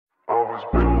was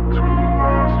built to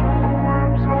last with the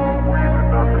webs I'm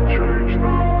weaving. I could change the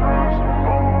past with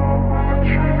all I'm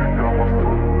achieving. Got my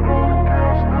foot on the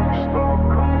gas, never stop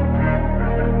competing.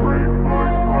 If you break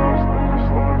like glass, then this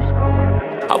life's gonna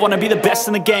end. I wanna be the best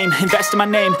in the game, invest in my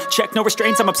name. Check no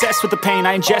restraints, I'm obsessed with the pain.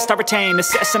 I ingest, I retain,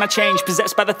 assess and I change.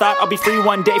 Possessed by the thought I'll be free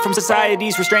one day from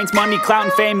society's restraints. Money, clout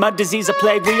and fame, mud, disease, a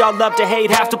plague. We all love to hate,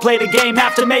 have to play the game,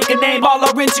 have to make a name. All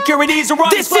our insecurities are on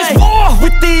display. This is war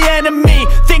with the enemy,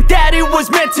 think that it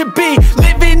was meant to be.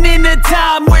 Living in a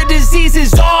time where disease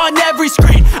is on every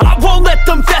screen. I won't let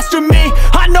them fester me,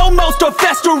 I know most are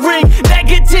festering.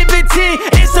 Negativity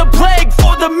is a plague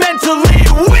for the mentally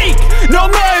weak. No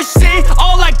mercy,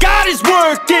 all I got is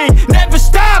working. Never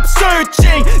stop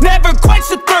searching, never quench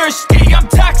the thirsty. I'm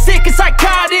toxic and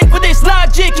psychotic with this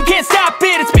logic, you can't stop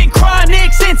it. It's been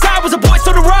chronic since I was a boy,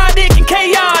 so neurotic and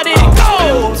chaotic.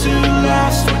 Built to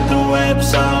last with the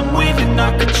webs I'm weaving.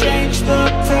 I could change the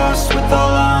past with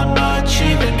all I'm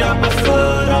achieving. Got my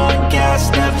foot on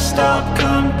gas, never stop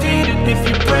competing. If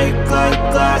you break like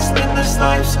glass, then this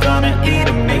life's gonna eat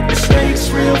 'em. Make mistakes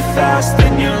real fast,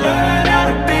 then you learn how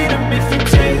to beat 'em. If you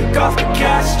take off the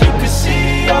cast, you can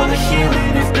see all the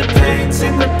healing. If the pain's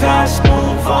in the past,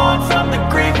 move on from the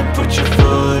grieving. Put your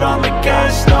foot on the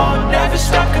gas, no, never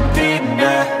stop competing,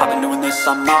 yeah. I've been doing this,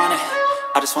 I'm on it,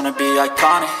 I just wanna be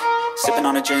iconic. Sipping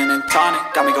on a gin and tonic,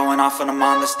 got me going off when I'm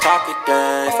on this topic,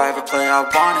 yeah. If I ever play, I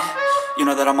want it, you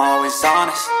know that I'm always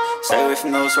honest. Stay away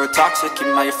from those who are toxic, keep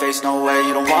them out your face, no way,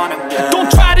 you don't want them, yeah.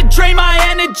 Don't try to drain my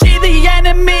energy, the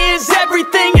enemy is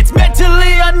everything. It's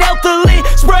mentally, unhealthily,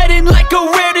 spreading like a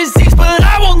rare disease. But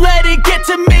I won't let it get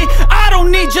to me, I don't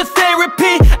need your therapy.